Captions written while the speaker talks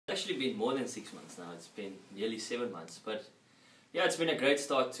actually been more than 6 months now. It's been nearly 7 months. But yeah, it's been a great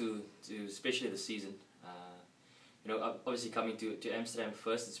start to especially the season. Obviously coming to Amsterdam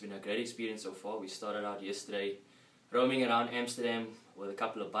first, it's been a great experience so far. We started out yesterday roaming around Amsterdam with a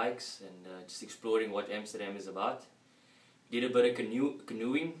couple of bikes and just exploring what Amsterdam is about. Did a bit of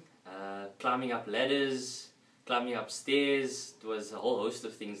canoeing, climbing up ladders, climbing up stairs. It was a whole host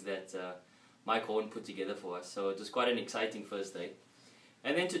of things that Mike Horn put together for us. So it was quite an exciting first day.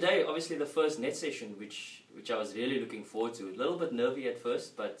 And then today, obviously the first net session, which I was really looking forward to. A little bit nervy at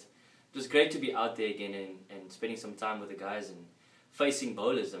first, but it was great to be out there again and spending some time with the guys and facing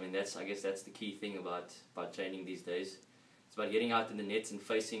bowlers. I mean, I guess that's the key thing about training these days. It's about getting out in the nets and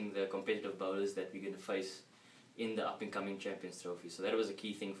facing the competitive bowlers that we're going to face in the up-and-coming Champions Trophy. So that was a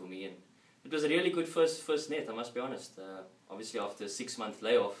key thing for me, and it was a really good first net, I must be honest. Obviously after a 6-month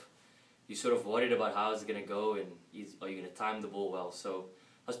layoff, you're sort of worried about how it's going to go and are you going to time the ball well. So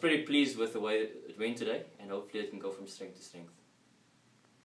I was pretty pleased with the way it went today, and hopefully it can go from strength to strength.